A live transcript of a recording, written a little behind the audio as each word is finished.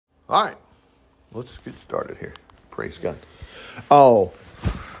All right, let's get started here. Praise God. Oh,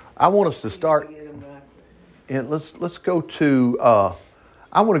 I want us to start, and let's go to.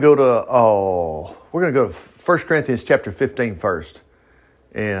 I want to go to. We're going to go to 1 Corinthians chapter 15 first,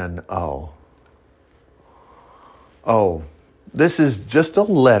 and this is just a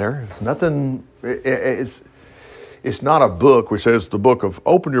letter. It's nothing. It's not a book which says the book of.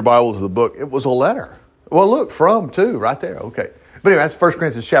 Open your Bible to the book. It was a letter. Well, look, from too, right there. Okay. But anyway, that's 1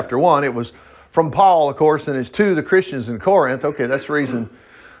 Corinthians chapter 1. It was from Paul, of course, and it's to the Christians in Corinth. Okay, that's the reason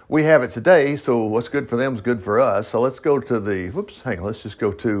we have it today. So what's good for them is good for us. So let's go to let's just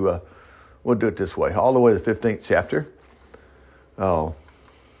go to, we'll do it this way, all the way to the 15th chapter.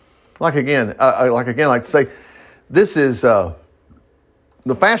 Like to say, this is, the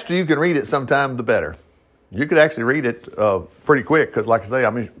faster you can read it sometime, the better. You could actually read it pretty quick because, like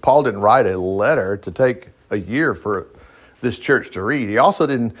I say, Paul didn't write a letter to take a year for this church to read. He also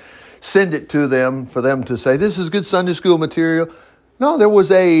didn't send it to them for them to say, this is good Sunday school material. No, there was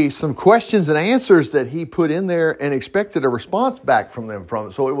some questions and answers that he put in there and expected a response back from them from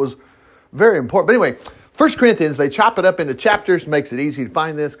it. So it was very important. But anyway, 1 Corinthians, they chop it up into chapters, makes it easy to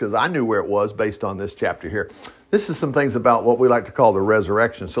find this because I knew where it was based on this chapter here. This is some things about what we like to call the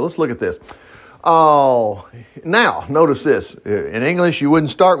resurrection. So let's look at this. Oh, now, notice this. In English, you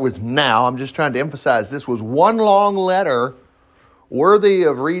wouldn't start with now. I'm just trying to emphasize this was one long letter worthy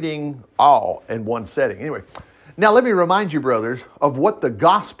of reading all in one setting. Anyway, now let me remind you, brothers, of what the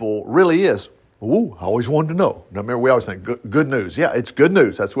gospel really is. Ooh, I always wanted to know. Now, remember, we always think good news. Yeah, it's good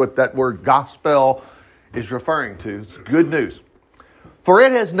news. That's what that word gospel is referring to. It's good news. For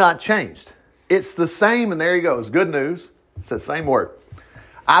it has not changed. It's the same, and there you go. It's good news. It's the same word.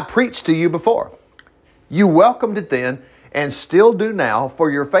 I preached to you before. You welcomed it then and still do now, for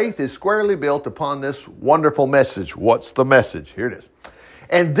your faith is squarely built upon this wonderful message. What's the message? Here it is.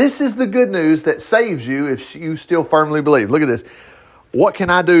 And this is the good news that saves you if you still firmly believe. Look at this. What can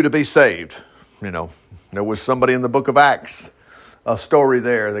I do to be saved? There was somebody in the book of Acts, a story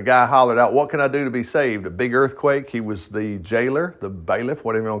there. The guy hollered out, what can I do to be saved? A big earthquake. He was the jailer, the bailiff,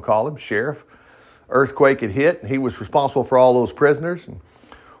 whatever you want to call him, sheriff. Earthquake had hit. He was responsible for all those prisoners.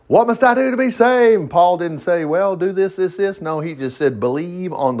 What must I do to be saved? And Paul didn't say, well, do this, this, this. No, he just said,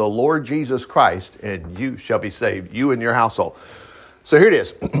 believe on the Lord Jesus Christ and you shall be saved, you and your household. So here it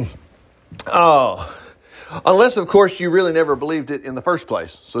is. Unless, of course, you really never believed it in the first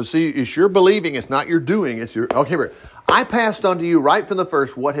place. So see, it's your believing, it's not your doing. It's your, okay, I passed on to you right from the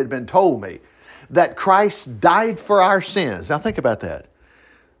first what had been told me, that Christ died for our sins. Now think about that.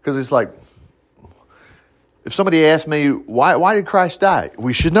 Because it's like, if somebody asked me, why did Christ die?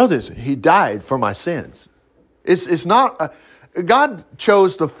 We should know this. He died for my sins. It's not, God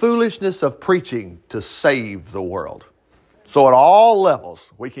chose the foolishness of preaching to save the world. So at all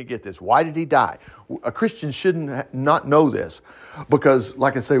levels, we can get this. Why did he die? A Christian shouldn't not know this. Because,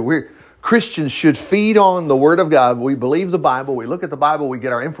 like I say, Christians should feed on the Word of God. We believe the Bible. We look at the Bible. We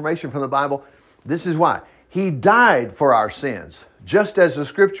get our information from the Bible. This is why. He died for our sins. Just as the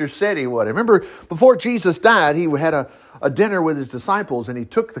Scripture said he would. Remember, before Jesus died, he had a dinner with his disciples, and he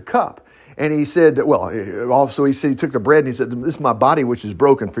took the cup. And he said, he took the bread, and he said, this is my body, which is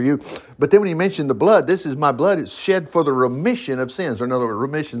broken for you. But then when he mentioned the blood, this is my blood. It's shed for the remission of sins. Or in other words,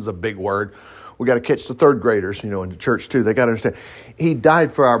 remission is a big word. We got to catch the third graders, in the church too. They got to understand. He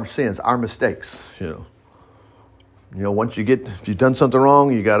died for our sins, our mistakes, Once if you've done something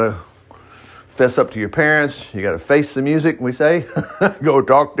wrong, you got to fess up to your parents. You got to face the music, we say. Go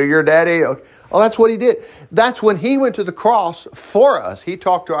talk to your daddy. Okay. Oh, that's what he did. That's when he went to the cross for us. He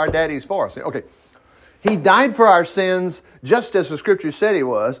talked to our daddies for us. Okay. He died for our sins just as the Scripture said he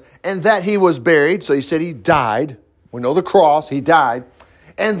was, and that he was buried. So he said he died. We know the cross. He died.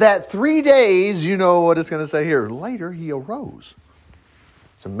 And that 3 days, you know what it's going to say here. Later, he arose.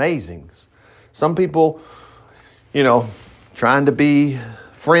 It's amazing. Some people, trying to be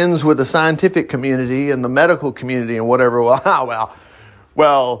friends with the scientific community and the medical community and whatever.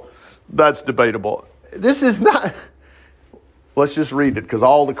 Well, that's debatable. This is not. Let's just read it because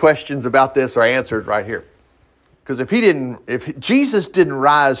all the questions about this are answered right here. Because if Jesus didn't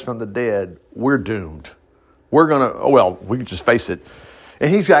rise from the dead, we're doomed. We can just face it.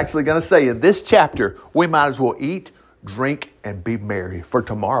 And he's actually going to say in this chapter, we might as well eat, drink, and be merry, for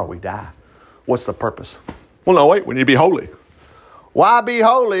tomorrow we die. What's the purpose? Well, no, wait, we need to be holy. Why be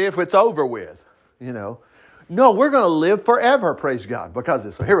holy if it's over with? No, we're going to live forever, praise God, because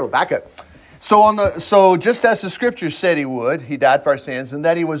it's, so here we'll back up. So just as the Scripture said he would, he died for our sins, and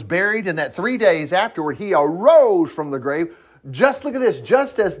that he was buried, and that 3 days afterward he arose from the grave. Just look at this,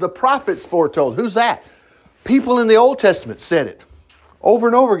 just as the prophets foretold. Who's that? People in the Old Testament said it. Over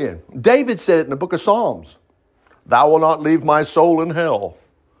and over again. David said it in the book of Psalms. Thou wilt not leave my soul in hell.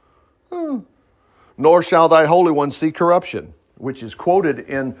 Nor shall thy Holy One see corruption, which is quoted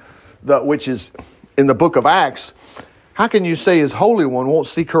in the book of Acts. How can you say his Holy One won't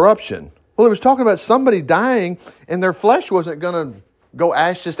see corruption? Well, it was talking about somebody dying and their flesh wasn't going to go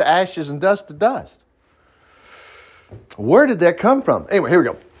ashes to ashes and dust to dust. Where did that come from? Anyway, here we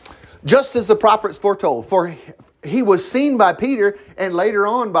go. Just as the prophets foretold, for he was seen by Peter and later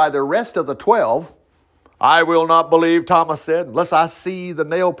on by the rest of the 12. I will not believe, Thomas said, unless I see the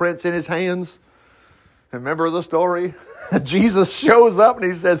nail prints in his hands. Remember the story? Jesus shows up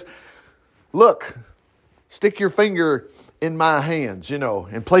and he says, look, stick your finger in my hands,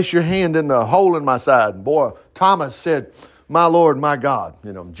 and place your hand in the hole in my side. And boy, Thomas said, my Lord, my God.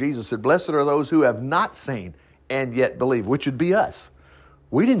 Jesus said, blessed are those who have not seen and yet believe, which would be us.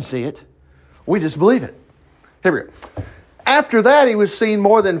 We didn't see it. We just believe it. Here we go. After that, he was seen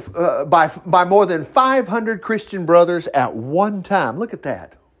by more than 500 Christian brothers at one time. Look at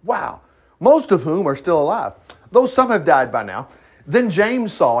that. Wow. Most of whom are still alive, though some have died by now. Then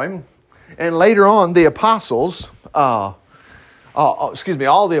James saw him, and later on the apostles, all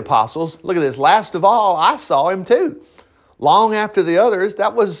the apostles. Look at this. Last of all, I saw him too. Long after the others,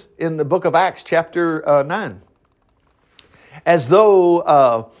 that was in the book of Acts chapter 9. As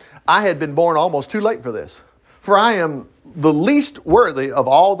though I had been born almost too late for this. For I am the least worthy of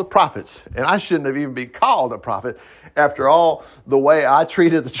all the prophets, and I shouldn't have even been called a prophet after all the way I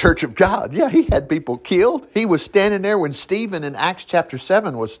treated the church of God. Yeah, he had people killed. He was standing there when Stephen in Acts chapter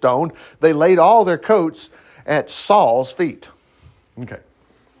 7 was stoned. They laid all their coats at Saul's feet. Okay.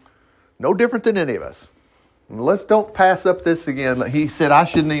 No different than any of us. Let's don't pass up this again. He said, I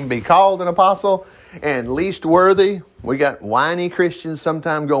shouldn't even be called an apostle and least worthy. We got whiny Christians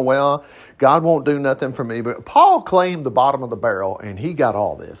sometimes going, well, God won't do nothing for me. But Paul claimed the bottom of the barrel and he got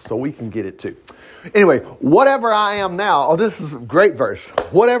all this, so we can get it too. Anyway, whatever I am now, this is a great verse.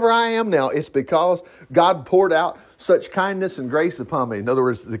 Whatever I am now, it's because God poured out such kindness and grace upon me. In other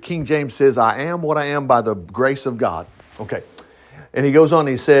words, the King James says, I am what I am by the grace of God. Okay. And he goes on,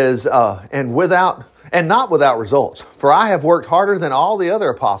 he says, and not without results. For I have worked harder than all the other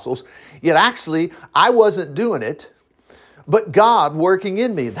apostles, yet actually I wasn't doing it, but God working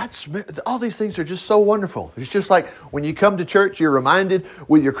in me. All these things are just so wonderful. It's just like when you come to church, you're reminded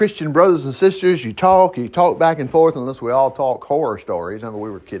with your Christian brothers and sisters, you talk back and forth, unless we all talk horror stories. I mean, we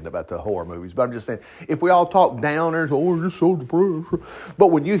were kidding about the horror movies, but I'm just saying, if we all talk downers, we're just so depressed. But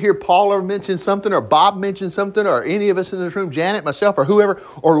when you hear Paula mention something, or Bob mention something, or any of us in this room, Janet, myself, or whoever,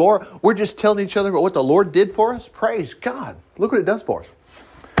 or Laura, we're just telling each other about what the Lord did for us. Praise God. Look what it does for us.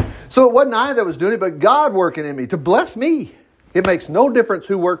 So it wasn't I that was doing it, but God working in me to bless me. It makes no difference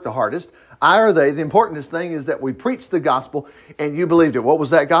who worked the hardest, I or they. The important thing is that we preach the gospel and you believed it. What was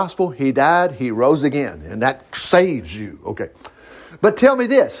that gospel? He died, he rose again, and that saves you. Okay. But tell me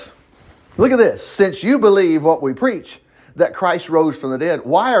this. Look at this. Since you believe what we preach, that Christ rose from the dead,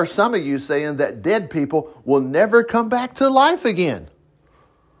 why are some of you saying that dead people will never come back to life again?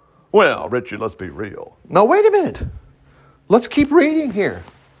 Well, Richard, let's be real. No, wait a minute. Let's keep reading here.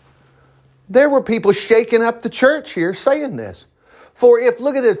 There were people shaking up the church here saying this. For if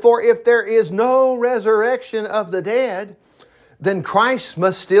there is no resurrection of the dead, then Christ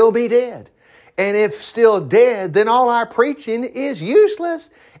must still be dead. And if still dead, then all our preaching is useless,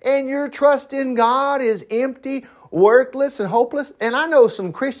 and your trust in God is empty, worthless, and hopeless. And I know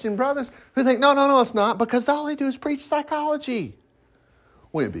some Christian brothers who think, no, it's not, because all they do is preach psychology.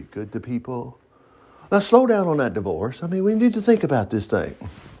 Will it be good to people? Now slow down on that divorce. I mean, we need to think about this thing.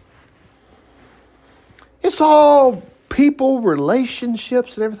 It's all people,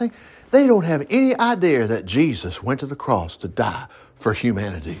 relationships, and everything. They don't have any idea that Jesus went to the cross to die for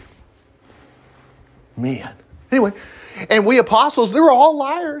humanity. Man. Anyway, and we apostles, they're all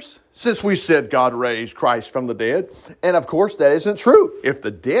liars, since we said God raised Christ from the dead. And of course, that isn't true. If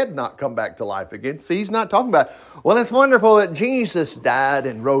the dead not come back to life again, see, he's not talking about, well, it's wonderful that Jesus died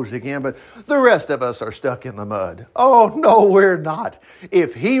and rose again, but the rest of us are stuck in the mud. Oh, no, we're not.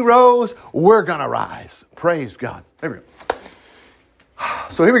 If he rose, we're going to rise. Praise God. There we go.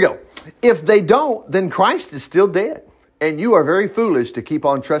 So here we go. If they don't, then Christ is still dead. And you are very foolish to keep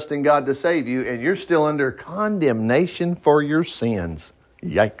on trusting God to save you, and you're still under condemnation for your sins.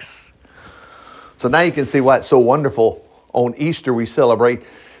 Yikes. So now you can see why it's so wonderful. On Easter we celebrate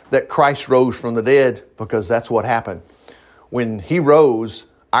that Christ rose from the dead, because that's what happened. When he rose,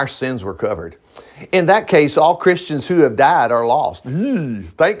 our sins were covered. In that case, all Christians who have died are lost.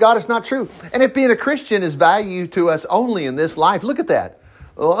 Thank God it's not true. And if being a Christian is value to us only in this life, look at that.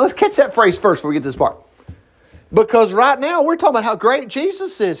 Well, let's catch that phrase first before we get to this part. Because right now we're talking about how great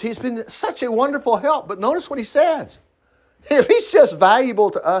Jesus is. He's been such a wonderful help. But notice what he says. If he's just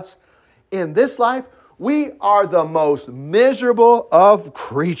valuable to us in this life, we are the most miserable of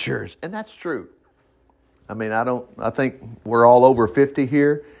creatures. And that's true. I mean, I think we're all over 50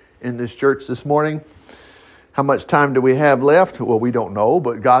 here in this church this morning. How much time do we have left? Well, we don't know,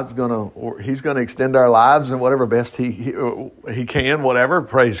 but He's going to extend our lives in whatever best He can, whatever.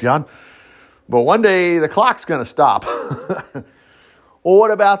 Praise God. But one day the clock's going to stop. Well,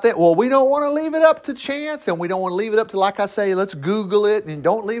 what about that? Well, we don't want to leave it up to chance, and we don't want to leave it up to, like I say, let's Google it, and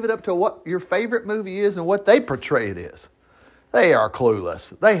don't leave it up to what your favorite movie is and what they portray it is. They are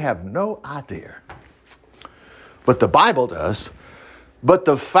clueless. They have no idea. But the Bible does. But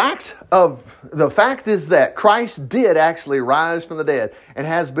the fact is that Christ did actually rise from the dead and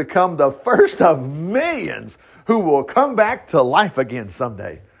has become the first of millions who will come back to life again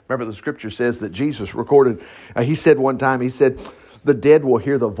someday. Remember, the scripture says that Jesus recorded, he said one time, he said, the dead will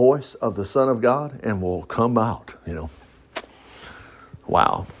hear the voice of the Son of God and will come out, Wow.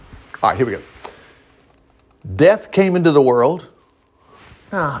 All right, here we go. Death came into the world.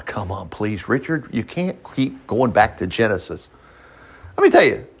 Come on, please, Richard. You can't keep going back to Genesis. Let me tell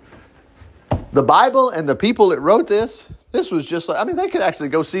you, the Bible and the people that wrote this was just like, they could actually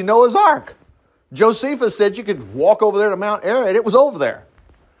go see Noah's Ark. Josephus said you could walk over there to Mount Ararat. It was over there.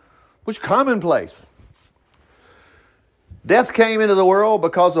 It was commonplace. Death came into the world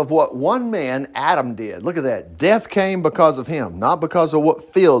because of what one man, Adam, did. Look at that. Death came because of him, not because of what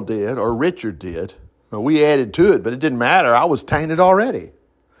Phil did or Richard did. We added to it, but it didn't matter. I was tainted already.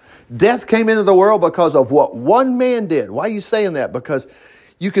 Death came into the world because of what one man did. Why are you saying that? Because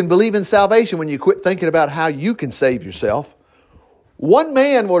you can believe in salvation when you quit thinking about how you can save yourself. One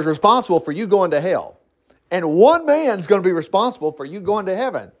man was responsible for you going to hell. And one man's going to be responsible for you going to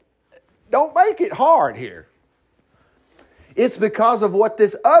heaven. Don't make it hard here. It's because of what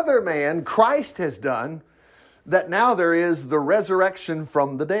this other man, Christ, has done, that now there is the resurrection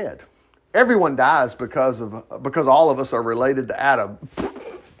from the dead. Everyone dies because all of us are related to Adam.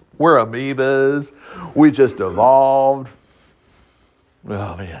 We're amoebas. We just evolved.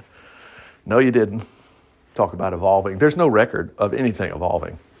 Oh, man. No, you didn't. Talk about evolving. There's no record of anything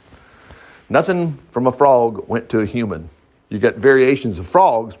evolving. Nothing from a frog went to a human. You got variations of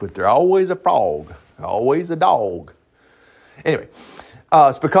frogs, but they're always a frog, always a dog. Anyway,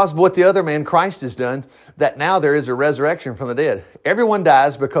 it's because of what the other man, Christ, has done, that now there is a resurrection from the dead. Everyone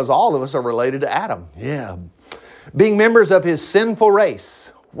dies because all of us are related to Adam. Yeah. Being members of his sinful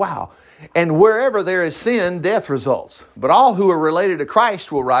race. Wow. And wherever there is sin, death results. But all who are related to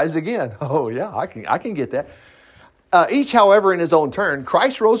Christ will rise again. Oh, yeah, I can get that. Each, however, in his own turn.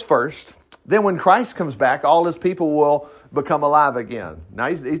 Christ rose first. Then when Christ comes back, all his people will become alive again. Now,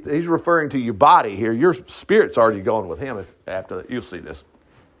 he's referring to your body here. Your spirit's already gone with him. You'll see this.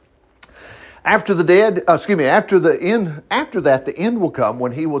 After the end will come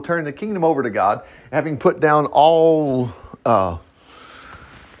when he will turn the kingdom over to God, having put down all,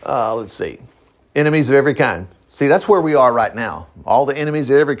 enemies of every kind. See, that's where we are right now. All the enemies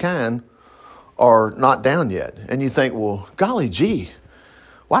of every kind are not down yet. And you think, well, golly gee,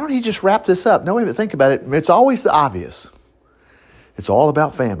 why don't he just wrap this up? No, but think about it. It's always the obvious. It's all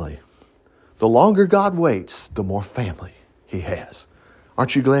about family. The longer God waits, the more family he has.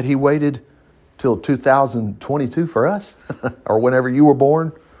 Aren't you glad he waited till 2022 for us? Or whenever you were born?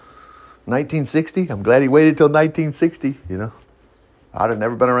 1960? I'm glad he waited till 1960, I'd have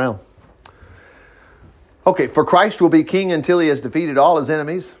never been around. Okay, for Christ will be king until he has defeated all his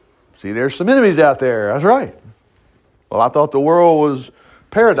enemies. See, there's some enemies out there. That's right. Well, I thought the world was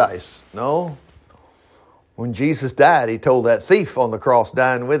paradise. No. When Jesus died, he told that thief on the cross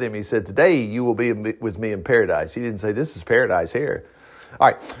dying with him, he said, today you will be with me in paradise. He didn't say this is paradise here.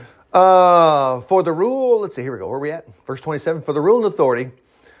 All right. For the rule, let's see, here we go. Where are we at? Verse 27. For the rule and authority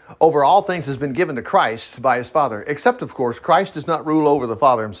over all things has been given to Christ by his Father. Except, of course, Christ does not rule over the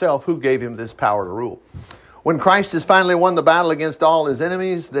Father himself, who gave him this power to rule. When Christ has finally won the battle against all his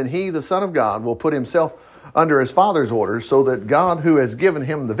enemies, then he, the Son of God, will put himself under his Father's orders so that God, who has given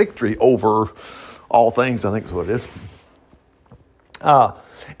him the victory over all things, I think is what it is,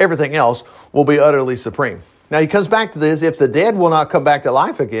 everything else will be utterly supreme. Now he comes back to this. If the dead will not come back to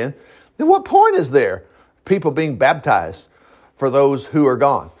life again, then what point is there? People being baptized for those who are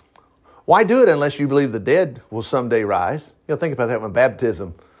gone. Why do it unless you believe the dead will someday rise? Think about that when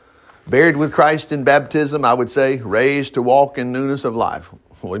baptism. Buried with Christ in baptism, I would say, raised to walk in newness of life.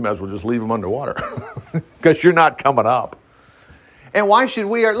 Well, you might as well just leave them underwater because you're not coming up. And why should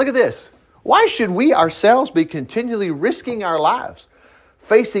look at this. Why should we ourselves be continually risking our lives,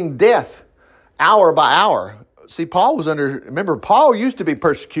 facing death hour by hour, See, Paul was remember, Paul used to be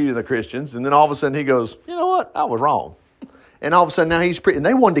persecuting the Christians, and then all of a sudden he goes, you know what, I was wrong. And all of a sudden now and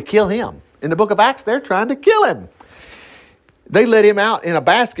they wanted to kill him. In the book of Acts, they're trying to kill him. They let him out in a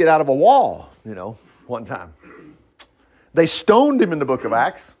basket out of a wall, one time. They stoned him in the book of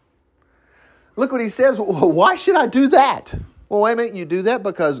Acts. Look what he says. Well, why should I do that? Well, wait a minute. You do that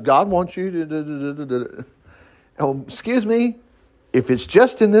because God wants you to... Oh, excuse me. If it's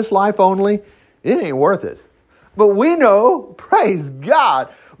just in this life only, it ain't worth it. But we know, praise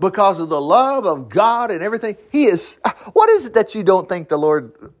God, because of the love of God and everything, He is... What is it that you don't think the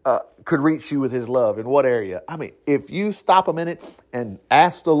Lord could reach you with His love? In what area? I mean, if you stop a minute and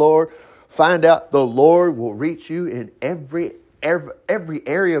ask the Lord, find out the Lord will reach you in every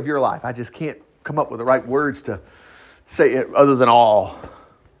area of your life. I just can't come up with the right words to say it other than all.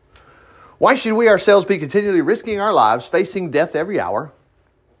 Why should we ourselves be continually risking our lives, facing death every hour?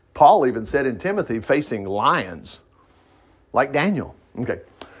 Paul even said in Timothy, facing lions, like Daniel. Okay.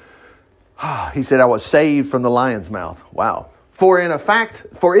 He said, I was saved from the lion's mouth. Wow. For it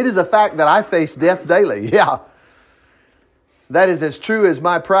is a fact that I face death daily. Yeah. That is as true as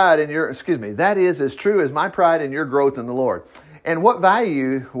my pride in your growth in the Lord. And what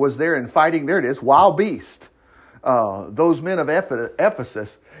value was there in fighting? There it is, wild beast. Those men of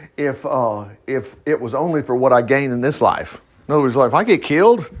Ephesus, if it was only for what I gain in this life. In other words, if I get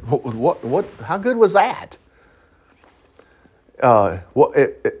killed, what? How good was that?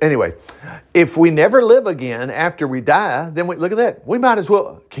 Anyway, if we never live again after we die, then look at that. We might as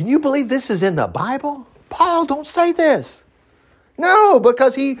well. Can you believe this is in the Bible? Paul, don't say this. No,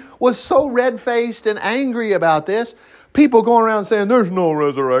 because he was so red-faced and angry about this. People going around saying, there's no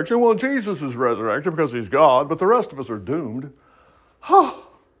resurrection. Well, Jesus is resurrected because He's God, but the rest of us are doomed.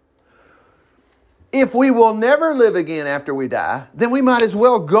 If we will never live again after we die, then we might as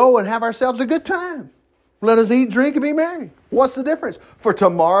well go and have ourselves a good time. Let us eat, drink, and be merry. What's the difference? For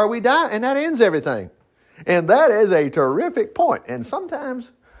tomorrow we die, and that ends everything. And that is a terrific point. And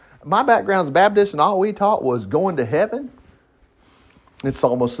sometimes, my background's Baptist, and all we taught was going to heaven. It's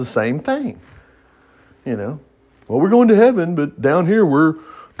almost the same thing. Well, we're going to heaven, but down here we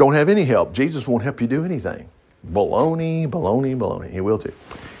don't have any help. Jesus won't help you do anything. Baloney, baloney, baloney. He will too.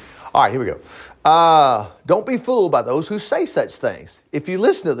 All right, here we go. Don't be fooled by those who say such things. If you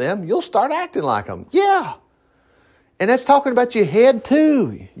listen to them, you'll start acting like them. Yeah. And that's talking about your head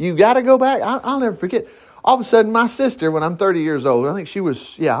too. You got to go back. I'll never forget. All of a sudden, my sister, when I'm 30 years old, I think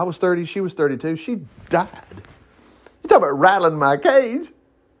I was 30, she was 32, she died. You talk about rattling my cage.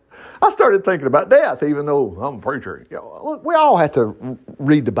 I started thinking about death, even though I'm a preacher. Look, we all have to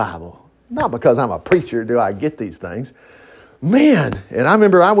read the Bible. Not because I'm a preacher do I get these things. Man, and I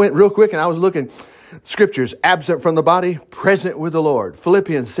remember I went real quick and I was looking, Scriptures, absent from the body, present with the Lord.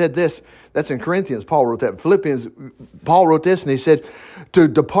 Philippians said this. That's in Corinthians, Paul wrote that. Philippians, Paul wrote this and he said, to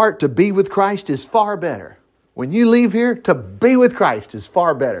depart to be with Christ is far better. When you leave here, to be with Christ is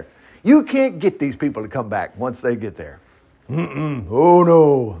far better. You can't get these people to come back once they get there. Oh,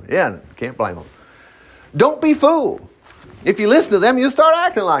 no. Yeah, can't blame them. Don't be fooled. If you listen to them, you'll start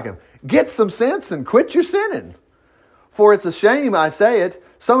acting like them. Get some sense and quit your sinning. For it's a shame, I say it,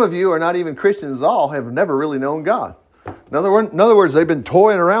 some of you are not even Christians at all, have never really known God. In other words, they've been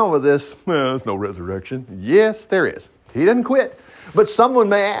toying around with this. There's no resurrection. Yes, there is. He didn't quit. But someone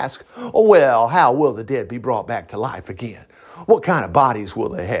may ask, oh, well, how will the dead be brought back to life again? What kind of bodies will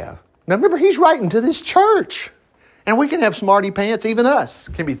they have? Now, remember, he's writing to this church. And we can have smarty pants, even us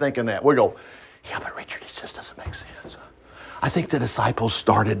can be thinking that. We go, yeah, but Richard, it just doesn't make sense. I think the disciples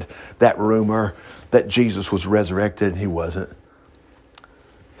started that rumor that Jesus was resurrected and He wasn't.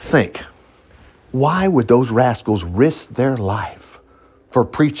 Think, why would those rascals risk their life for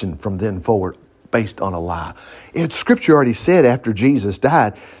preaching from then forward based on a lie? Scripture already said after Jesus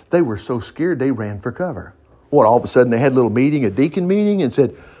died, they were so scared they ran for cover. What, all of a sudden they had a little meeting, a deacon meeting, and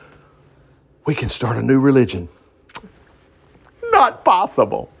said, we can start a new religion. Not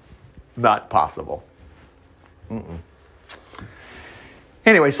possible. Not possible.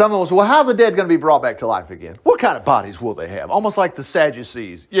 Anyway, someone was, well, how are the dead going to be brought back to life again? What kind of bodies will they have? Almost like the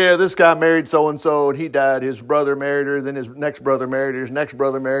Sadducees. Yeah, this guy married so-and-so, and he died. His brother married her, then his next brother married her, his next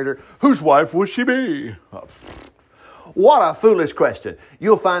brother married her. Whose wife will she be? What a foolish question.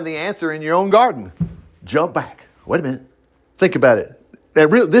 You'll find the answer in your own garden. Jump back. Wait a minute. Think about it.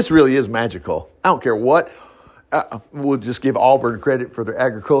 This really is magical. I don't care what. We'll just give Auburn credit for their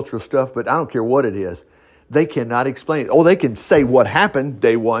agricultural stuff, but I don't care what it is. They cannot explain it. Oh, they can say what happened,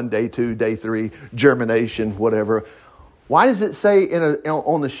 day 1, day 2, day 3, germination, whatever. Why does it say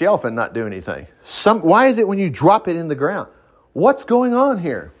on the shelf and not do anything? Why is it when you drop it in the ground? What's going on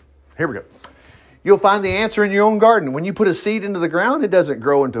here? Here we go. You'll find the answer in your own garden. When you put a seed into the ground, it doesn't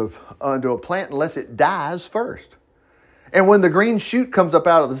grow into a plant unless it dies first. And when the green shoot comes up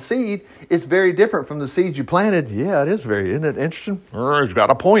out of the seed, it's very different from the seed you planted. Yeah, isn't it interesting? He's got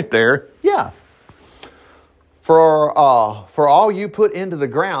a point there. Yeah. For all you put into the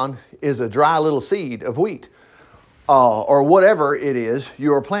ground is a dry little seed of wheat, or whatever it is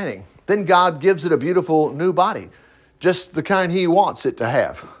you are planting. Then God gives it a beautiful new body, just the kind He wants it to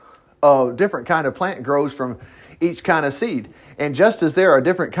have. A different kind of plant grows from each kind of seed. And just as there are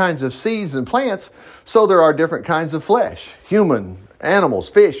different kinds of seeds and plants, so there are different kinds of flesh. Human, animals,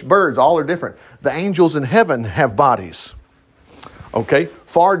 fish, birds, all are different. The angels in heaven have bodies. Okay?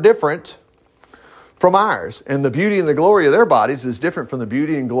 Far different from ours. And the beauty and the glory of their bodies is different from the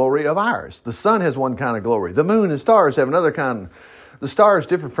beauty and glory of ours. The sun has one kind of glory. The moon and stars have another kind. The stars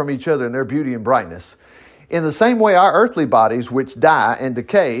differ from each other in their beauty and brightness. In the same way, our earthly bodies, which die and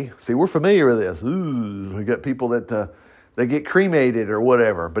decay, see, we're familiar with this. Ooh, we got people that they get cremated or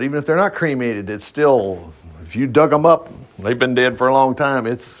whatever. But even if they're not cremated, it's still, if you dug them up, they've been dead for a long time.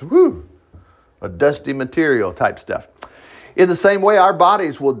 It's a dusty material type stuff. In the same way, our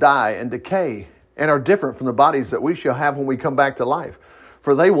bodies will die and decay and are different from the bodies that we shall have when we come back to life.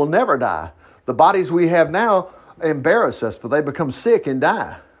 For they will never die. The bodies we have now embarrass us, for they become sick and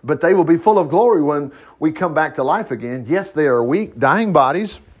die. But they will be full of glory when we come back to life again. Yes, they are weak, dying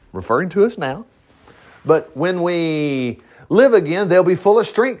bodies, referring to us now. But when we live again, they'll be full of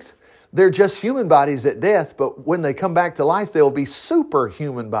strength. They're just human bodies at death, but when they come back to life, they'll be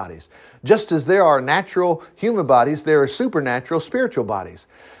superhuman bodies. Just as there are natural human bodies, there are supernatural spiritual bodies.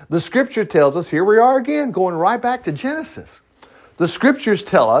 The Scripture tells us, here we are again, going right back to Genesis. The Scriptures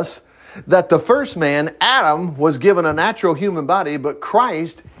tell us that the first man, Adam, was given a natural human body, but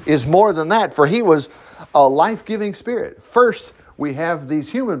Christ is more than that, for He was a life-giving spirit. First, we have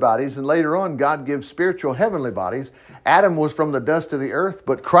these human bodies, and later on, God gives spiritual heavenly bodies. Adam was from the dust of the earth,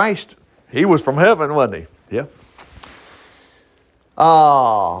 but Christ, He was from heaven, wasn't He? Yeah.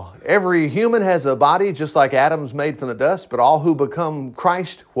 Every human has a body just like Adam's made from the dust, but all who become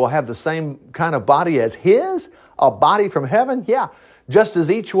Christ will have the same kind of body as His, a body from heaven. Yeah. Just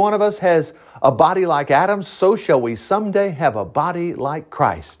as each one of us has a body like Adam's, so shall we someday have a body like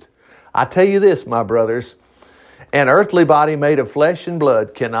Christ. I tell you this, my brothers, an earthly body made of flesh and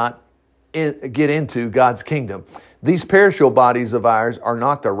blood cannot get into God's kingdom. These perishable bodies of ours are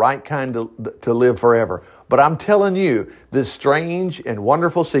not the right kind to live forever. But I'm telling you this strange and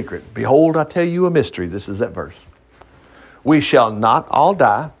wonderful secret. Behold, I tell you a mystery. This is that verse. We shall not all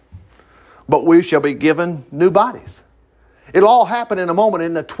die, but we shall be given new bodies. It'll all happen in a moment,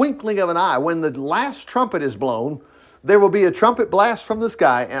 in the twinkling of an eye. When the last trumpet is blown, there will be a trumpet blast from the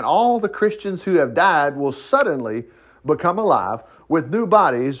sky, and all the Christians who have died will suddenly become alive with new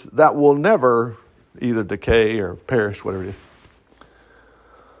bodies that will never either decay or perish, whatever it is.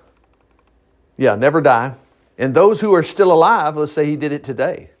 Yeah, never die. And those who are still alive, let's say He did it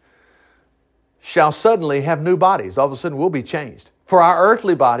today, shall suddenly have new bodies. All of a sudden we'll be changed. For our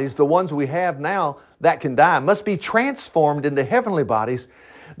earthly bodies, the ones we have now that can die, must be transformed into heavenly bodies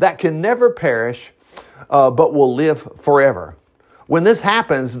that can never perish, but will live forever. When this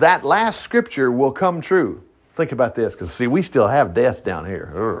happens, that last scripture will come true. Think about this, because see, we still have death down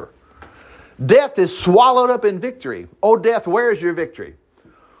here. Urgh. Death is swallowed up in victory. Oh, death, where is your victory?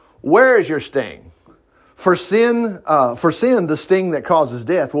 Where is your sting? For sin, the sting that causes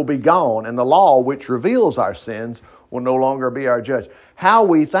death will be gone, and the law which reveals our sins will no longer be our judge. How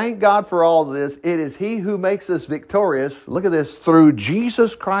we thank God for all of this. It is He who makes us victorious. Look at this, through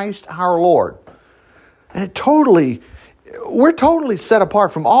Jesus Christ our Lord. And we're totally set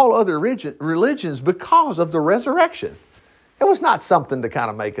apart from all other religions because of the resurrection. It was not something to kind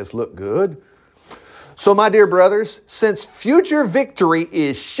of make us look good. So, my dear brothers, since future victory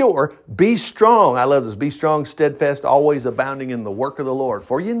is sure, be strong. I love this. Be strong, steadfast, always abounding in the work of the Lord.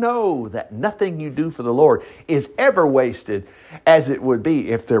 For you know that nothing you do for the Lord is ever wasted as it would be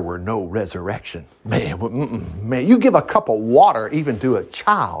if there were no resurrection. Man, you give a cup of water even to a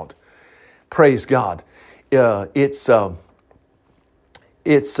child. Praise God. You'll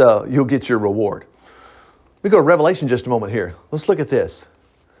get your reward. We go to Revelation just a moment here. Let's look at this.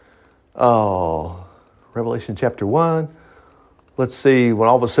 Revelation chapter 1. Let's see, when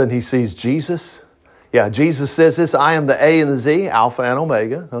all of a sudden he sees Jesus. Yeah, Jesus says this, I am the A and the Z, Alpha and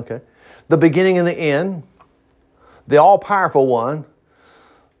Omega. Okay. The beginning and the end. The all-powerful one.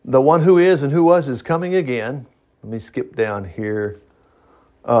 The one who is and who was is coming again. Let me skip down here.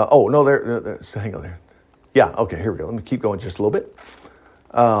 Hang on there. Yeah, okay, here we go. Let me keep going just a little bit.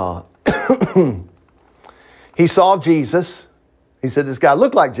 He saw Jesus. He said, this guy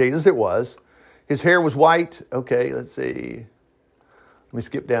looked like Jesus. It was. His hair was white. Okay, let's see. Let me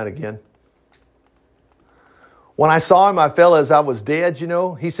skip down again. When I saw him, I fell as I was dead, you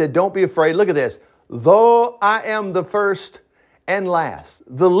know. He said, don't be afraid. Look at this. Though I am the first and last,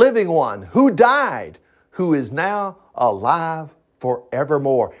 the living one who died, who is now alive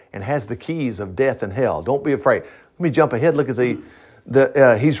forevermore and has the keys of death and hell. Don't be afraid. Let me jump ahead. Look at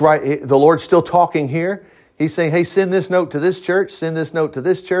he's right. The Lord's still talking here. He's saying, hey, send this note to this church. Send this note to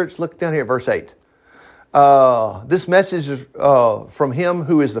this church. Look down here at verse 8. This message is from him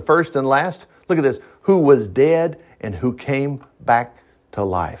who is the first and last. Look at this. Who was dead and who came back to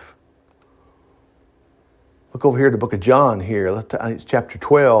life. Look over here at the book of John here. It's chapter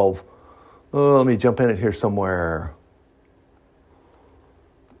 12. Oh, let me jump in it here somewhere.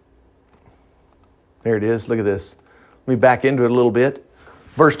 There it is. Look at this. Let me back into it a little bit.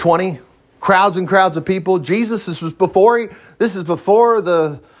 Verse 20. Crowds and crowds of people. Jesus, this is before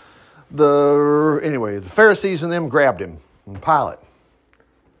the Pharisees and them grabbed him and Pilate.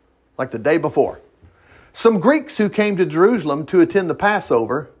 Like the day before. Some Greeks who came to Jerusalem to attend the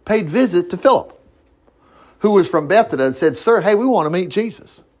Passover paid visit to Philip, who was from Bethsaida, and said, Sir, hey, we want to meet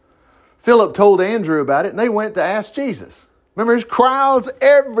Jesus. Philip told Andrew about it, and they went to ask Jesus. Remember, there's crowds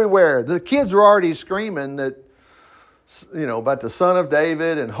everywhere. The kids were already screaming that, about the Son of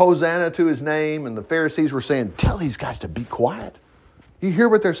David and Hosanna to his name, and the Pharisees were saying, tell these guys to be quiet. You hear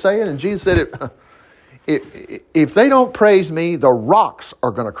what they're saying? And Jesus said, if they don't praise me, the rocks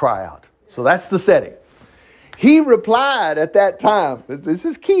are going to cry out. So that's the setting. He replied at that time, this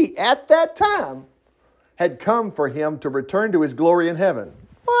is key, at that time had come for him to return to his glory in heaven.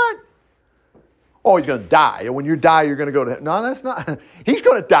 What? Oh, he's going to die. And when you die, you're going to go to heaven. No, that's not. He's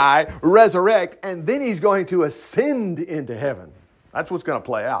going to die, resurrect, and then he's going to ascend into heaven. That's what's going to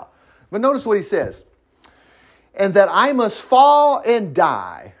play out. But notice what he says. And that I must fall and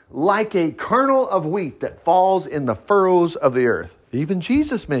die like a kernel of wheat that falls in the furrows of the earth. Even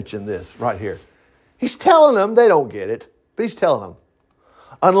Jesus mentioned this right here. He's telling them, they don't get it, but he's telling them,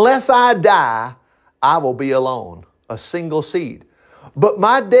 unless I die, I will be alone, a single seed. But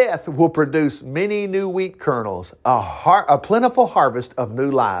my death will produce many new wheat kernels, a plentiful harvest of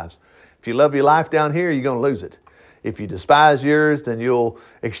new lives. If you love your life down here, you're going to lose it. If you despise yours, then you'll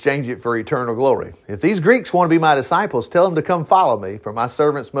exchange it for eternal glory. If these Greeks want to be my disciples, tell them to come follow me, for my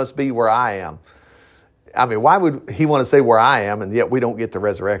servants must be where I am. I mean, why would he want to say where I am, and yet we don't get the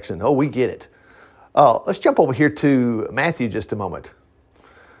resurrection? Oh, we get it. Let's jump over here to Matthew just a moment.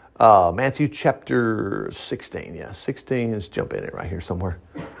 Matthew chapter 16. Yeah, 16. Let's jump in it right here somewhere.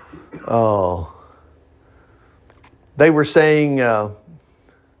 They were saying,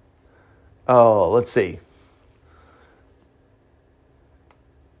 let's see.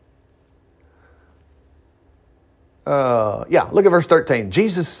 Look at verse 13.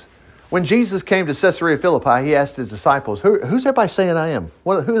 When Jesus came to Caesarea Philippi, he asked his disciples, who's everybody saying I am?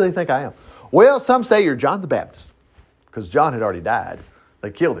 Who do they think I am? Well, some say you're John the Baptist, because John had already died.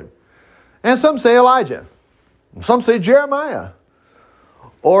 They killed him. And some say Elijah. And some say Jeremiah.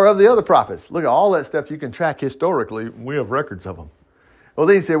 Or of the other prophets. Look at all that stuff you can track historically. We have records of them. Well,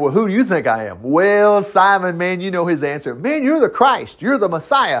 then he said, well, who do you think I am? Well, Simon, man, you know his answer. Man, you're the Christ. You're the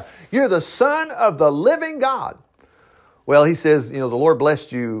Messiah. You're the Son of the living God. Well, he says, the Lord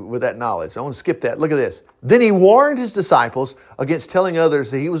blessed you with that knowledge. I want to skip that. Look at this. Then he warned his disciples against telling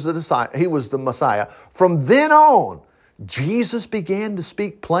others that he was the Messiah. From then on, Jesus began to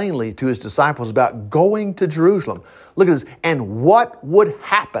speak plainly to his disciples about going to Jerusalem. Look at this. And what would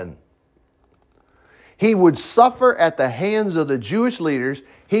happen? He would suffer at the hands of the Jewish leaders.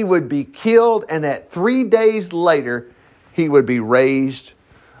 He would be killed. And that 3 days later, he would be raised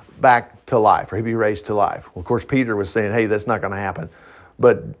back to life, or he'd be raised to life. Well, of course, Peter was saying, hey, that's not going to happen.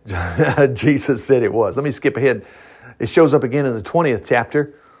 But Jesus said it was. Let me skip ahead. It shows up again in the 20th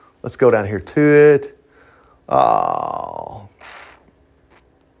chapter. Let's go down here to it.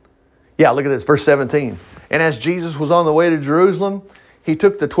 Look at this, verse 17. And as Jesus was on the way to Jerusalem, he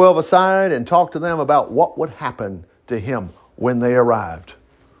took the 12 aside and talked to them about what would happen to him when they arrived.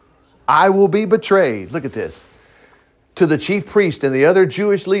 I will be betrayed. Look at this. To the chief priest and the other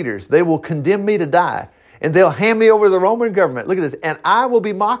Jewish leaders, they will condemn me to die, and they'll hand me over to the Roman government. Look at this. And I will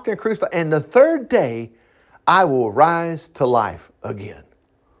be mocked and crucified. And the third day, I will rise to life again.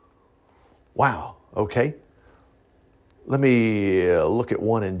 Wow. Okay. Let me look at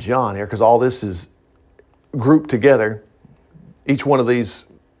one in John here, because all this is grouped together. Each one of these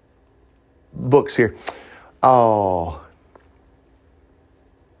books here.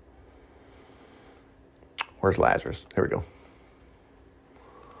 Where's Lazarus? Here we go.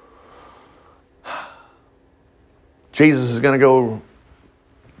 Jesus is going to go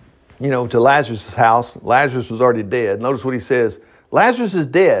to Lazarus' house. Lazarus was already dead. Notice what he says. Lazarus is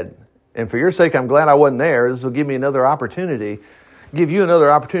dead, and for your sake, I'm glad I wasn't there. This will give me another opportunity, give you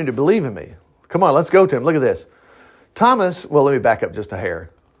another opportunity to believe in me. Come on, let's go to him. Look at this. Thomas, well, let me back up just a hair.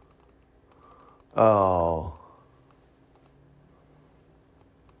 Oh.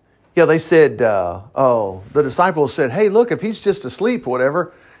 Yeah, they said, the disciples said, hey, look, if he's just asleep or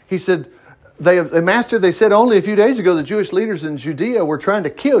whatever. He said, Master, they said only a few days ago the Jewish leaders in Judea were trying to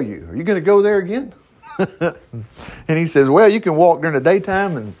kill you. Are you going to go there again? And he says, well, you can walk during the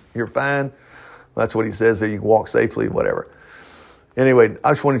daytime and you're fine. That's what he says, that you can walk safely, whatever. Anyway,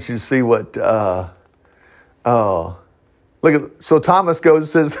 I just wanted you to see what, so Thomas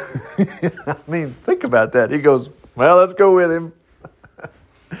goes and says, I mean, think about that. He goes, well, let's go with him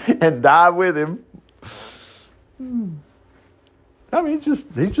and die with him. I mean, he's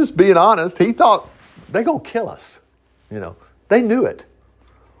just being honest. He thought they're going to kill us. They knew it.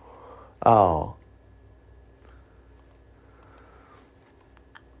 Oh.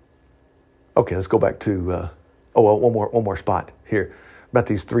 Okay, let's go back to, one more spot here about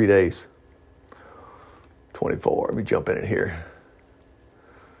these 3 days. 24. Let me jump in it here.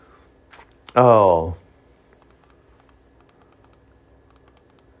 Oh.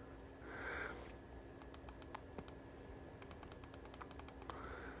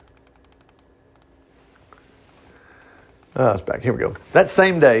 It's back. Here we go. That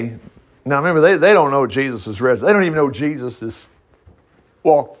same day. Now remember, they don't know Jesus is resurrected. They don't even know Jesus is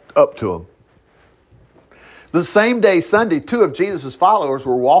walked up to them. The same day, Sunday, 2 of Jesus' followers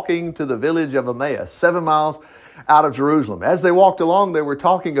were walking to the village of Emmaus, 7 miles out of Jerusalem. As they walked along, they were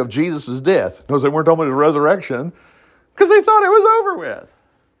talking of Jesus' death. Notice they weren't talking about his resurrection because they thought it was over with.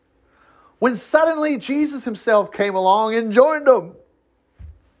 When suddenly Jesus himself came along and joined them.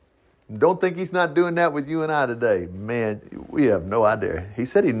 Don't think he's not doing that with you and I today. Man, we have no idea. He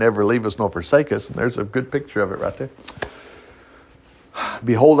said he'd never leave us nor forsake us, and there's a good picture of it right there.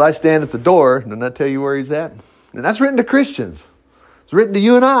 Behold, I stand at the door. Didn't I tell you where he's at? And that's written to Christians. It's written to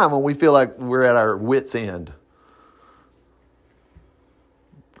you and I when we feel like we're at our wits' end.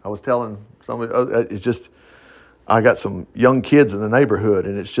 I was telling somebody, I got some young kids in the neighborhood,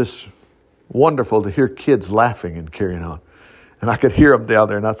 and it's just wonderful to hear kids laughing and carrying on. And I could hear them down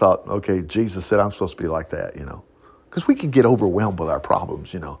there, and I thought, okay, Jesus said I'm supposed to be like that, Because we can get overwhelmed with our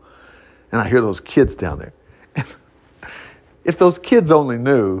problems, And I hear those kids down there. If those kids only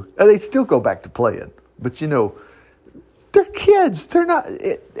knew, they'd still go back to playing. But they're kids. They're not.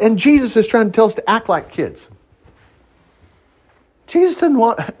 And Jesus is trying to tell us to act like kids. Jesus he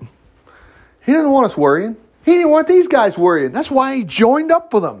didn't want us worrying. He didn't want these guys worrying. That's why he joined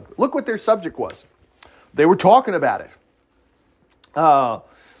up with them. Look what their subject was. They were talking about it.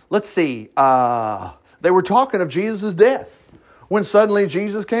 Let's see. They were talking of Jesus' death. When suddenly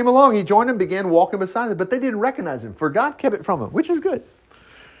Jesus came along, he joined them, began walking beside them, but they didn't recognize him, for God kept it from them, which is good.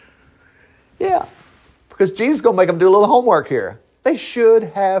 Yeah, because Jesus is going to make them do a little homework here. They should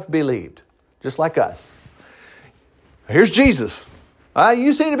have believed, just like us. Here's Jesus.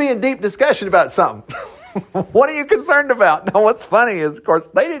 You seem to be in deep discussion about something. What are you concerned about? Now, what's funny is, of course,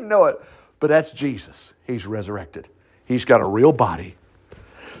 they didn't know it, but that's Jesus. He's resurrected. He's got a real body.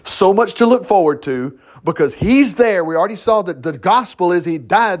 So much to look forward to. Because he's there. We already saw that the gospel is he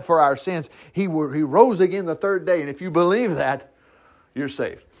died for our sins. He rose again the third day. And if you believe that, you're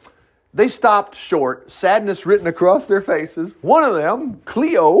saved. They stopped short, sadness written across their faces. One of them,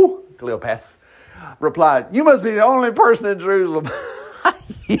 Cleopas, replied, you must be the only person in Jerusalem.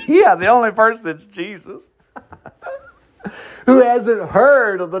 Yeah, the only person is Jesus. Who hasn't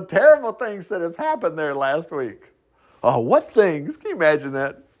heard of the terrible things that have happened there last week. Oh, what things? Can you imagine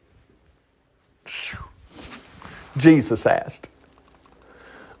that? Jesus asked.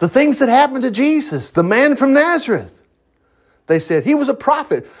 The things that happened to Jesus, the man from Nazareth. They said he was a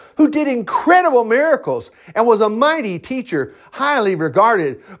prophet who did incredible miracles and was a mighty teacher, highly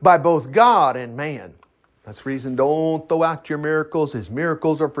regarded by both God and man. That's the reason don't throw out your miracles. His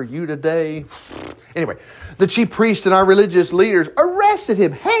miracles are for you today. Anyway, the chief priests and our religious leaders arrested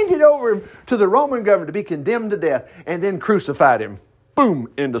him, handed over him to the Roman governor to be condemned to death, and then crucified him. Boom,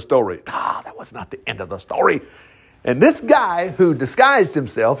 end of story. That was not the end of the story. And this guy who disguised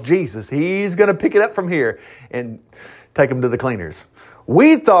himself, Jesus, he's going to pick it up from here and take him to the cleaners.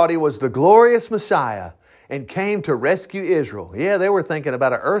 We thought he was the glorious Messiah and came to rescue Israel. Yeah, they were thinking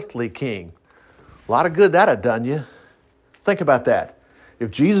about an earthly king. A lot of good that had done you. Think about that. If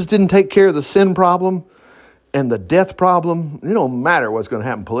Jesus didn't take care of the sin problem and the death problem, it don't matter what's going to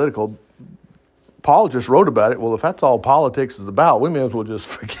happen political. Paul just wrote about it. Well, if that's all politics is about, we may as well just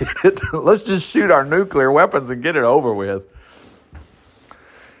forget it. Let's just shoot our nuclear weapons and get it over with.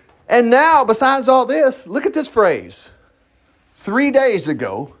 And now, besides all this, look at this phrase. 3 days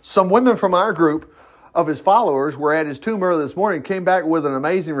ago, some women from our group of his followers were at his tomb early this morning, came back with an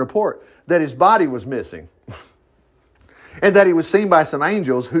amazing report that his body was missing. And that he was seen by some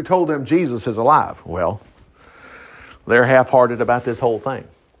angels who told them Jesus is alive. Well, they're half-hearted about this whole thing.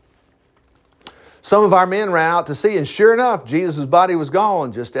 Some of our men ran out to see, and sure enough, Jesus' body was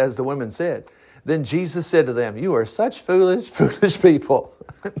gone, just as the women said. Then Jesus said to them, "You are such foolish, foolish people."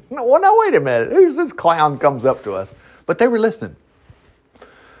 No, wait a minute. Who's this clown comes up to us? But they were listening.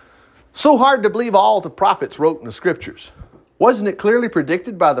 So hard to believe all the prophets wrote in the scriptures. Wasn't it clearly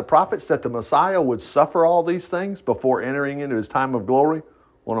predicted by the prophets that the Messiah would suffer all these things before entering into his time of glory?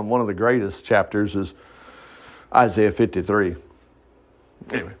 One of the greatest chapters is Isaiah 53.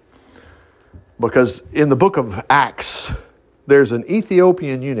 Anyway, because in the book of Acts, there's an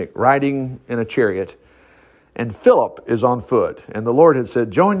Ethiopian eunuch riding in a chariot, and Philip is on foot. And the Lord had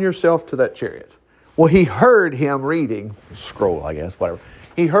said, "Join yourself to that chariot." Well, he heard him reading, scroll, I guess, whatever.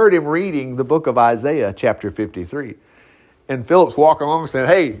 He heard him reading the book of Isaiah, chapter 53. And Philip's walking along and saying,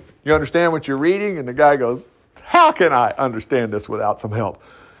 "Hey, you understand what you're reading?" And the guy goes, "How can I understand this without some help?"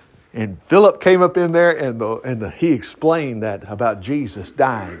 And Philip came up in there and he explained that about Jesus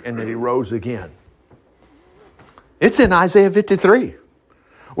dying and that he rose again. It's in Isaiah 53.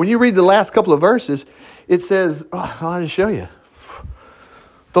 When you read the last couple of verses, it says, I'll just show you.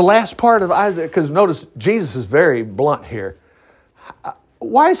 The last part of Isaiah, because notice Jesus is very blunt here.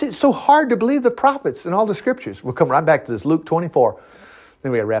 Why is it so hard to believe the prophets and all the scriptures? We'll come right back to this, Luke 24.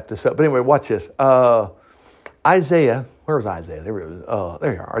 Then we got to wrap this up. But anyway, watch this. Isaiah, where was Isaiah? There you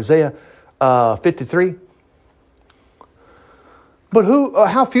are. Isaiah 53. But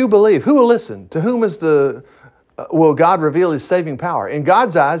how few believe? Who will listen? To whom will God reveal his saving power? In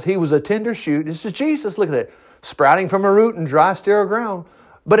God's eyes, he was a tender shoot. This is Jesus, look at that. Sprouting from a root in dry, sterile ground.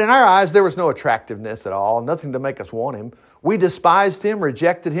 But in our eyes, there was no attractiveness at all, nothing to make us want him. We despised him,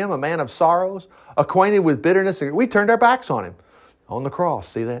 rejected him, a man of sorrows, acquainted with bitterness. We turned our backs on him on the cross.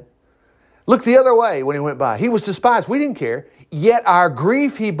 See that? Looked the other way when he went by. He was despised. We didn't care. Yet our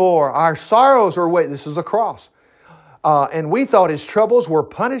grief he bore, our sorrows were weighted. This is a cross. And we thought his troubles were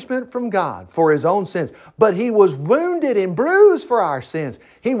punishment from God for his own sins. But he was wounded and bruised for our sins.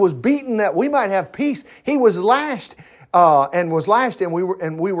 He was beaten that we might have peace. He was lashed and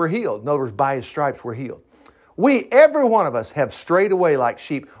we were healed. In other words, by his stripes we're healed. Every one of us have strayed away like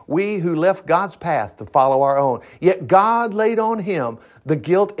sheep. We who left God's path to follow our own. Yet God laid on him the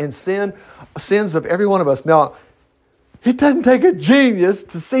guilt and sins of every one of us. Now, it doesn't take a genius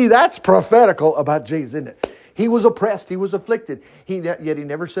to see that's prophetical about Jesus, isn't it? He was oppressed. He was afflicted. Yet he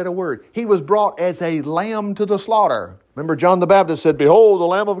never said a word. He was brought as a lamb to the slaughter. Remember, John the Baptist said, "Behold, the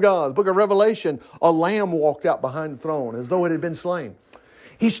Lamb of God." The book of Revelation, a lamb walked out behind the throne as though it had been slain.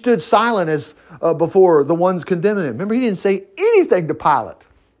 He stood silent as before the ones condemning him. Remember, he didn't say anything to Pilate.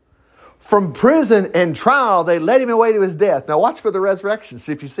 From prison and trial, they led him away to his death. Now watch for the resurrection,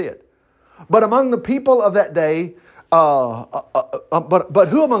 see if you see it. But among the people of that day, but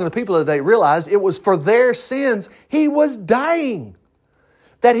who among the people of the day realized it was for their sins he was dying,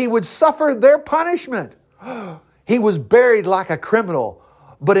 that he would suffer their punishment. He was buried like a criminal,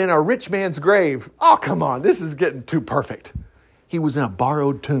 but in a rich man's grave. Oh, come on, this is getting too perfect. He was in a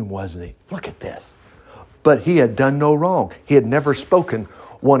borrowed tomb, wasn't he? Look at this. But he had done no wrong. He had never spoken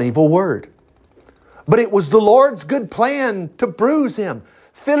one evil word. But it was the Lord's good plan to bruise him,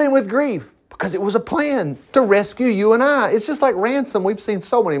 fill him with grief, because it was a plan to rescue you and I. It's just like ransom. We've seen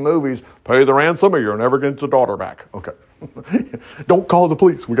so many movies. Pay the ransom or you'll never get your daughter back. Okay. Don't call the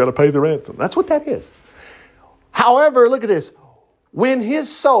police. We got to pay the ransom. That's what that is. However, look at this. When his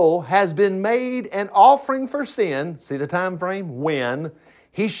soul has been made an offering for sin, see the time frame? When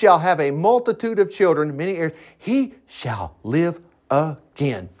he shall have a multitude of children, many heirs, he shall live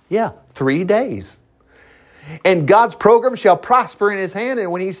again. Yeah, 3 days. And God's program shall prosper in his hand.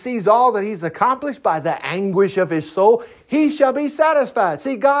 And when he sees all that he's accomplished by the anguish of his soul, he shall be satisfied.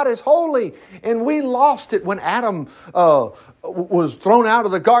 See, God is holy. And we lost it when Adam was thrown out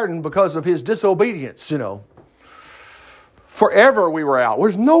of the garden because of his disobedience, Forever we were out.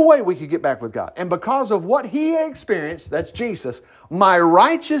 There's no way we could get back with God. And because of what he experienced, that's Jesus, my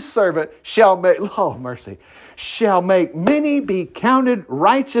righteous servant shall make many be counted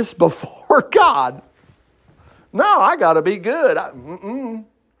righteous before God. No, I got to be good.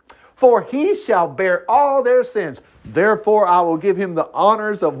 For he shall bear all their sins. Therefore, I will give him the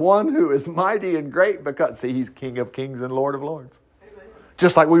honors of one who is mighty and great because, see, he's King of kings and Lord of lords. Amen.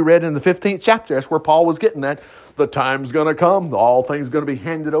 Just like we read in the 15th chapter. That's where Paul was getting that. The time's going to come. All things going to be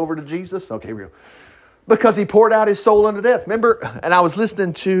handed over to Jesus. Okay, Because he poured out his soul unto death. Remember, and I was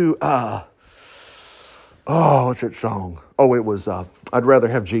listening to, what's that song? Oh, it was, I'd Rather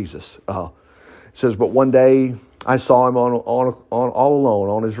Have Jesus. It says, but one day I saw him on all alone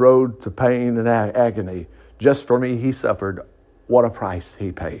on his road to pain and agony. Just for me, he suffered. What a price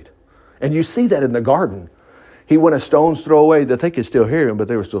he paid. And you see that in the garden. He went a stone's throw away that they could still hear him, but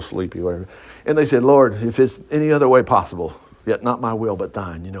they were still sleepy, whatever. And they said, Lord, if it's any other way possible, yet not my will, but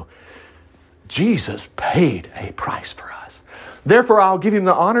thine, Jesus paid a price for us. Therefore, I'll give him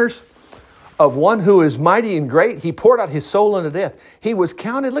the honors of one who is mighty and great. He poured out his soul unto death. He was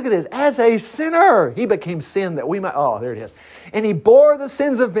counted, look at this, as a sinner. He became sin that we might, there it is. And he bore the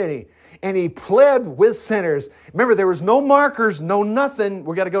sins of many, and he pled with sinners. Remember, there was no markers, no nothing.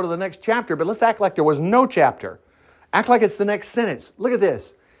 We got to go to the next chapter, but let's act like there was no chapter. Act like it's the next sentence. Look at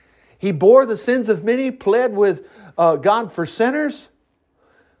this. He bore the sins of many, pled with God for sinners.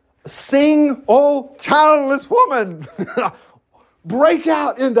 Sing, O childless woman. Break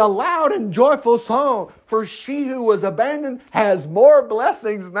out into loud and joyful song, for she who was abandoned has more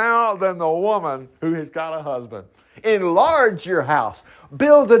blessings now than the woman who has got a husband. Enlarge your house,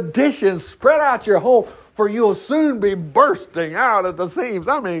 build additions, spread out your home, for you'll soon be bursting out at the seams.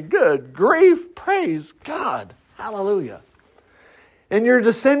 I mean, good grief, praise God. Hallelujah. And your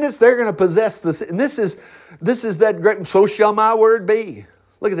descendants, they're going to possess this. And this is that great, so shall my word be.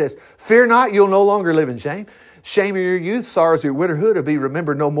 Look at this. Fear not, you'll no longer live in shame. Shame of your youth, sorrows of your widowhood will be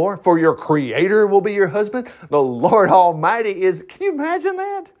remembered no more. For your Creator will be your husband. The Lord Almighty is, can you imagine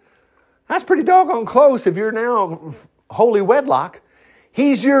that? That's pretty doggone close if you're now holy wedlock.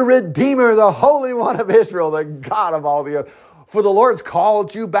 He's your Redeemer, the Holy One of Israel, the God of all the earth. For the Lord's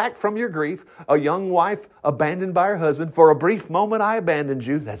called you back from your grief, a young wife abandoned by her husband. For a brief moment I abandoned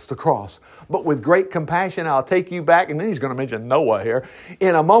you. That's the cross. But with great compassion I'll take you back. And then he's going to mention Noah here.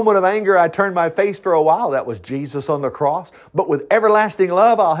 In a moment of anger I turned my face for a while. That was Jesus on the cross. But with everlasting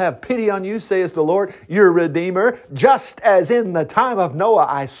love I'll have pity on you, says the Lord, your Redeemer. Just as in the time of Noah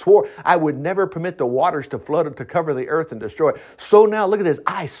I swore I would never permit the waters to flood to cover the earth and destroy it. So now look at this.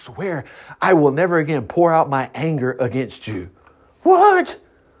 I swear I will never again pour out my anger against you. What?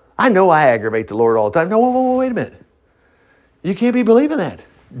 I know I aggravate the Lord all the time. No, wait a minute. You can't be believing that.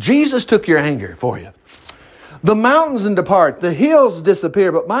 Jesus took your anger for you. The mountains depart, the hills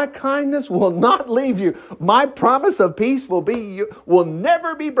disappear, but my kindness will not leave you. My promise of peace will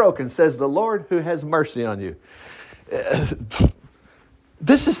never be broken, says the Lord who has mercy on you.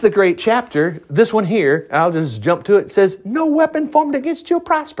 This is the great chapter. This one here, I'll just jump to it. It says, no weapon formed against you will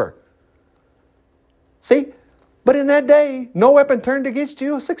prosper. See? But in that day, no weapon turned against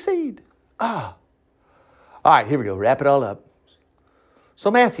you will succeed. All right, here we go. Wrap it all up.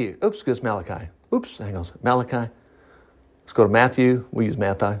 So Matthew. Malachi. Hang on. Malachi. Let's go to Matthew. We use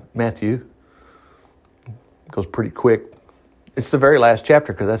Matthew. It goes pretty quick. It's the very last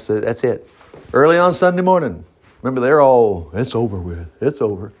chapter because that's it. Early on Sunday morning. Remember, it's over with. It's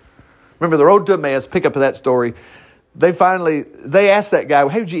over. Remember the road to Emmaus, pick up that story. They asked that guy,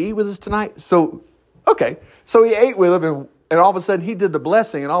 hey, would you eat with us tonight? So he ate with them, and all of a sudden he did the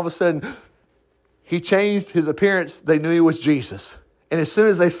blessing, and all of a sudden he changed his appearance. They knew he was Jesus. And as soon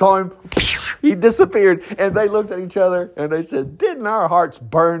as they saw him, he disappeared, and they looked at each other, and they said, didn't our hearts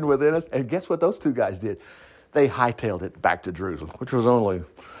burn within us? And guess what those two guys did? They hightailed it back to Jerusalem, which was only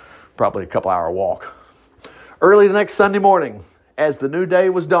probably a couple-hour walk. Early the next Sunday morning, as the new day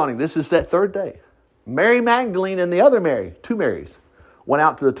was dawning, this is that third day, Mary Magdalene and the other Mary, two Marys, went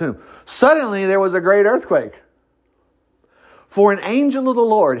out to the tomb. Suddenly there was a great earthquake. For an angel of the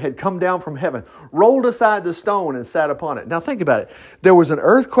Lord had come down from heaven, rolled aside the stone and sat upon it. Now think about it. There was an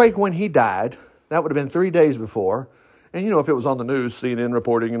earthquake when he died. That would have been 3 days before. And if it was on the news, CNN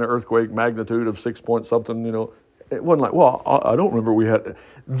reporting an earthquake magnitude of 6 point something, it wasn't like, well, I don't remember we had.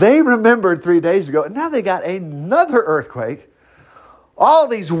 They remembered 3 days ago. And now they got another earthquake. All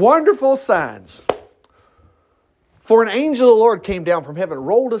these wonderful signs. For an angel of the Lord came down from heaven,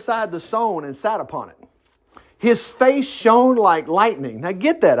 rolled aside the stone and sat upon it. His face shone like lightning. Now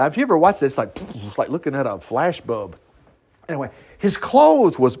get that. Have you ever watched this? It's like looking at a flash bulb. Anyway, his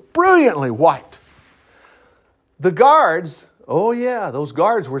clothes was brilliantly white. The guards, those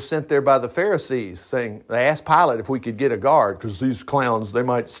guards were sent there by the Pharisees saying, they asked Pilate if we could get a guard because these clowns, they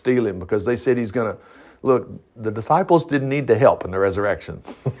might steal him because they said he's going to. Look, the disciples didn't need to help in the resurrection.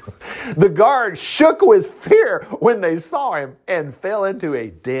 The guards shook with fear when they saw him and fell into a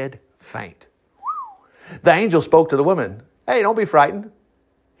dead faint. The angel spoke to the woman. Hey, don't be frightened.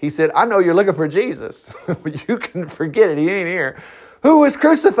 He said, I know you're looking for Jesus. You can forget it. He ain't here. Who was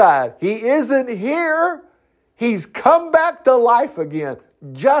crucified? He isn't here. He's come back to life again.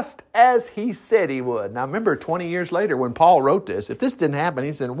 just as he said he would. Now remember, 20 years later when Paul wrote this, if this didn't happen,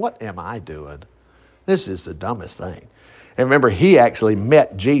 he said, what am I doing? This is the dumbest thing. And remember, he actually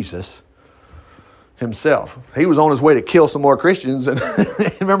met Jesus himself. He was on his way to kill some more Christians. And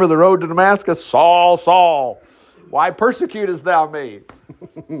remember the road to Damascus? Saul, Saul, why persecutest thou me?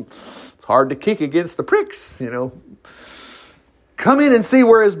 It's hard to kick against the pricks, you know. Come in and see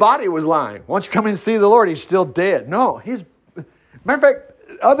where his body was lying. Once you come in and see the Lord, he's still dead. No, matter of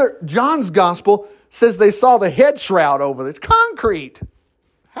fact, John's gospel says they saw the head shroud over this. Concrete.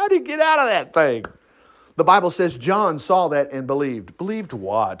 How did he get out of that thing? The Bible says John saw that and believed. Believed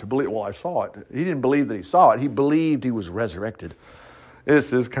what? Well, I saw it. He didn't believe that he saw it. He believed he was resurrected.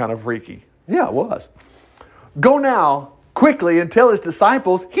 This is kind of freaky. Yeah, it was. Go now quickly and tell his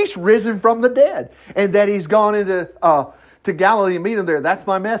disciples he's risen from the dead and that he's gone into to Galilee and meet him there. That's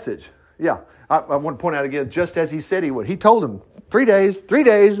my message. Yeah, I want to point out again, just as he said he would. He told him, 3 days,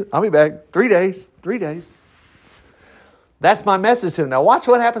 I'll be back. 3 days. That's my message to him. Now watch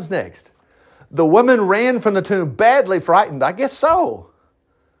what happens next. The woman ran from the tomb, badly frightened, I guess so,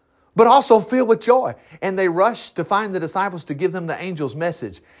 but also filled with joy. And they rushed to find the disciples to give them the angel's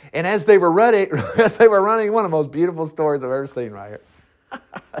message. And as they were running, one of the most beautiful stories I've ever seen right here.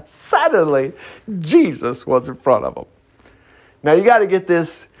 Suddenly, Jesus was in front of them. Now you got to get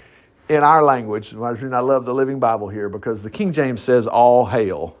this in our language. I love the Living Bible here because the King James says all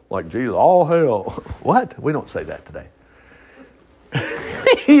hail. Like Jesus, all hail. What? We don't say that today.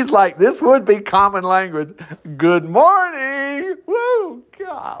 He's like, this would be common language. Good morning. Woo,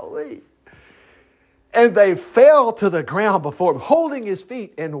 golly. And they fell to the ground before him, holding his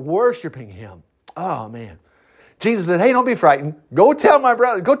feet and worshiping him. Oh, man. Jesus said, hey, don't be frightened. Go tell my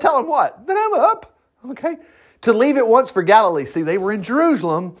brother. Go tell him what? That I'm up. Okay. To leave at once for Galilee. See, they were in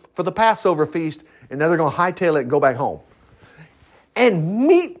Jerusalem for the Passover feast, and now they're going to hightail it and go back home. And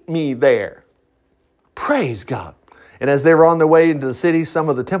meet me there. Praise God. And as they were on their way into the city, some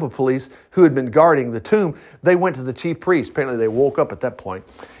of the temple police who had been guarding the tomb, they went to the chief priest. Apparently they woke up at that point,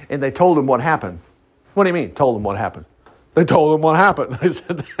 and they told him what happened. What do you mean, told him what happened? They told him what happened. They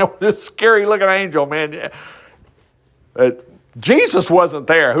said, this scary-looking angel, man. Jesus wasn't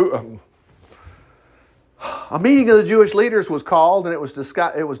there. A meeting of the Jewish leaders was called, and it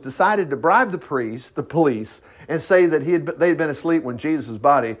was decided to bribe the police, and say that they'd been asleep when Jesus'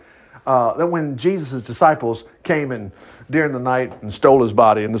 body. That when Jesus' disciples came in during the night and stole his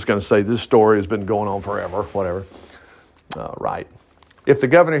body, and it's going to say this story has been going on forever, whatever. Right. If the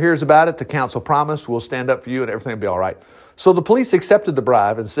governor hears about it, the council promised, we'll stand up for you and everything will be all right. So the police accepted the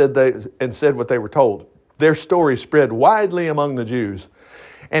bribe and said what they were told. Their story spread widely among the Jews,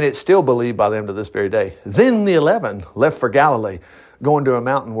 and it's still believed by them to this very day. Then the 11 left for Galilee, going to a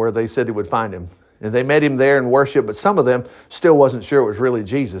mountain where they said they would find him. And they met him there and worshiped, but some of them still wasn't sure it was really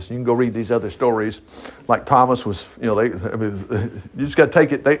Jesus. You can go read these other stories, like Thomas was, you just got to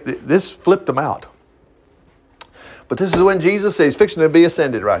take it. This flipped them out. But this is when Jesus says he's fixing to be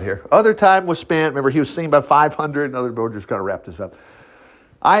ascended right here. Other time was spent. Remember, he was seen by 500. We're just going to wrap this up.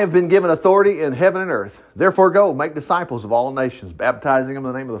 I have been given authority in heaven and earth. Therefore go, make disciples of all nations, baptizing them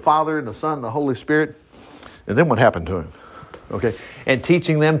in the name of the Father and the Son and the Holy Spirit. And then what happened to him? Okay. And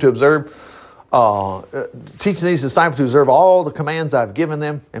teaching them to observe teaching these disciples to observe all the commands I've given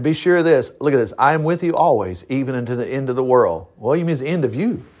them, and be sure of this. Look at this. I am with you always, even unto the end of the world. Well, he means the end of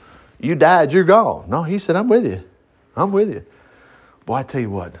you. You died, you're gone. No, he said, I'm with you. I'm with you. Boy, I tell you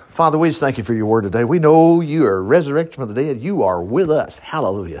what. Father, we just thank you for your word today. We know you are resurrected from the dead. You are with us.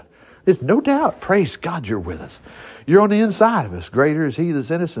 Hallelujah. There's no doubt. Praise God, you're with us. You're on the inside of us. Greater is he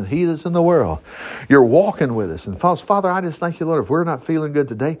that's in us than he that's in the world. You're walking with us. And Father, I just thank you, Lord, if we're not feeling good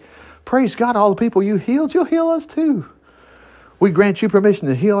today, praise God, all the people you healed, you'll heal us too. We grant you permission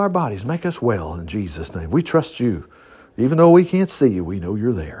to heal our bodies. Make us well in Jesus' name. We trust you. Even though we can't see you, we know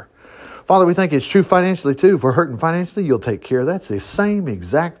you're there. Father, we think it's true financially too. If we're hurting financially, you'll take care of that. It's the same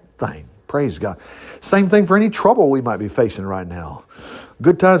exact thing. Praise God. Same thing for any trouble we might be facing right now.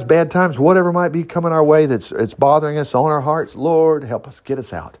 Good times, bad times, whatever might be coming our way that's bothering us on our hearts. Lord, help us, get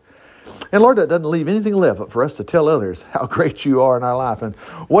us out. And Lord, that doesn't leave anything left but for us to tell others how great you are in our life and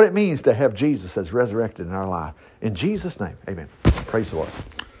what it means to have Jesus as resurrected in our life. In Jesus' name, amen. Praise the Lord.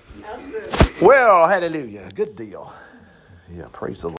 That was good. Well, hallelujah. Good deal. Yeah, praise the Lord.